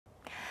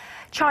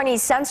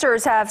Chinese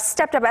censors have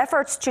stepped up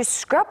efforts to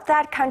scrub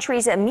that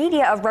country's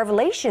media of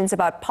revelations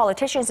about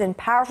politicians and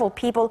powerful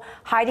people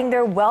hiding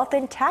their wealth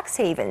in tax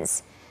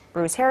havens.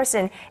 Bruce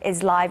Harrison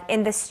is live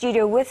in the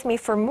studio with me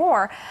for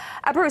more.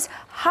 Bruce,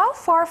 how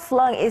far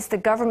flung is the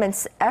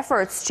government's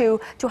efforts to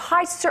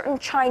hide certain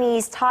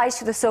Chinese ties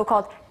to the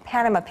so-called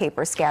Panama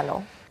Paper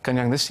scandal?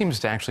 Connyoung, this seems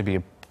to actually be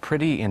a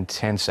pretty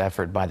intense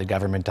effort by the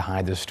government to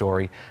hide this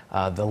story.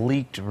 The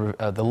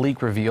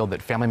leak revealed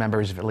that family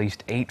members of at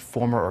least 8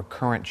 former or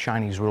current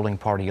Chinese ruling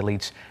party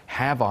elites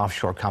have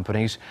offshore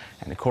companies.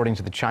 And according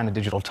to the China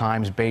Digital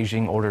Times,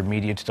 Beijing ordered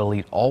media to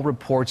delete all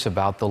reports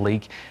about the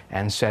leak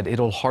and said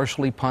it'll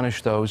harshly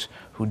punish those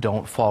who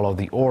don't follow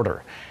the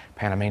order.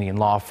 Panamanian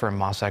law firm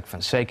Mossack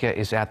Fonseca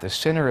is at the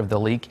center of the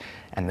leak,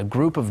 and the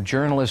group of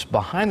journalists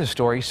behind the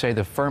story say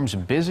the firm's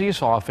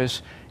busiest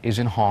office is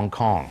in Hong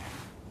Kong.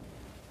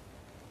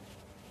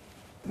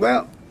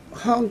 Well,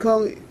 Hong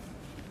Kong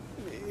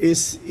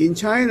is in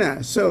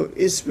China, so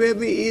it's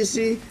very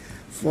easy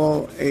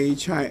for a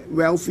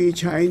wealthy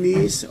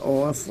Chinese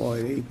or for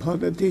a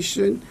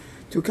politician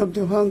to come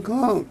to Hong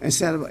Kong and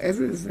set up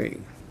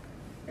everything.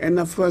 And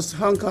of course,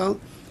 Hong Kong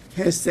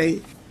has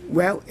a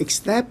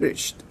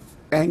well-established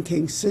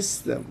banking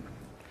system.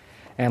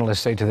 Analysts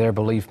say to their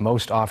belief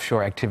most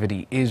offshore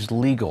activity is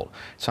legal.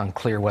 It's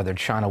unclear whether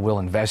China will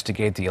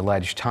investigate the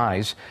alleged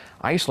ties.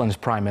 Iceland's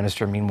prime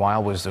minister,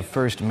 meanwhile, was the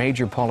first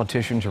major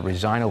politician to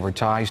resign over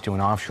ties to an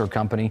offshore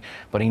company,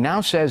 but he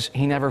now says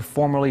he never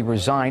formally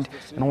resigned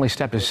and only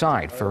stepped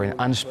aside for an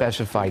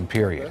unspecified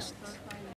period.